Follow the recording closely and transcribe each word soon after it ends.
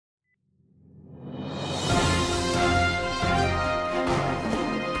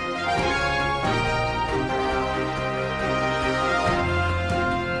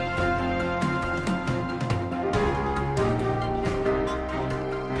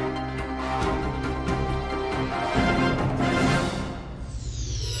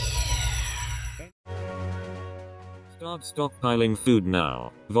Start stockpiling food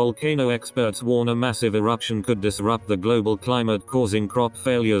now. Volcano experts warn a massive eruption could disrupt the global climate, causing crop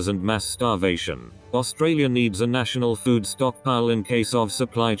failures and mass starvation. Australia needs a national food stockpile in case of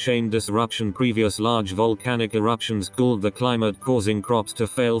supply chain disruption. Previous large volcanic eruptions cooled the climate, causing crops to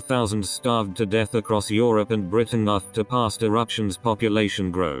fail. Thousands starved to death across Europe and Britain. After past eruptions,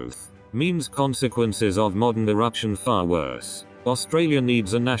 population growth means consequences of modern eruption far worse. Australia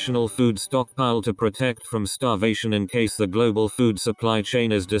needs a national food stockpile to protect from starvation in case the global food supply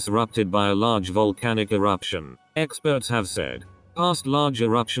chain is disrupted by a large volcanic eruption, experts have said. Past large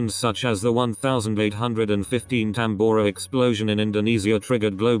eruptions such as the 1815 Tambora explosion in Indonesia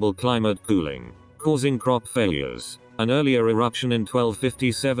triggered global climate cooling, causing crop failures. An earlier eruption in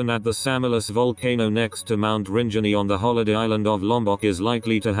 1257 at the Samilas volcano next to Mount Rinjani on the holiday island of Lombok is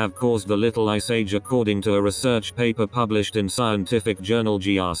likely to have caused the Little Ice Age, according to a research paper published in scientific journal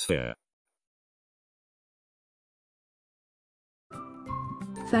Geosphere.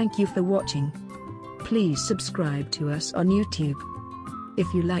 Thank you for watching. Please subscribe to us on YouTube.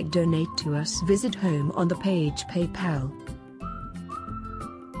 If you like, donate to us, visit home on the page PayPal.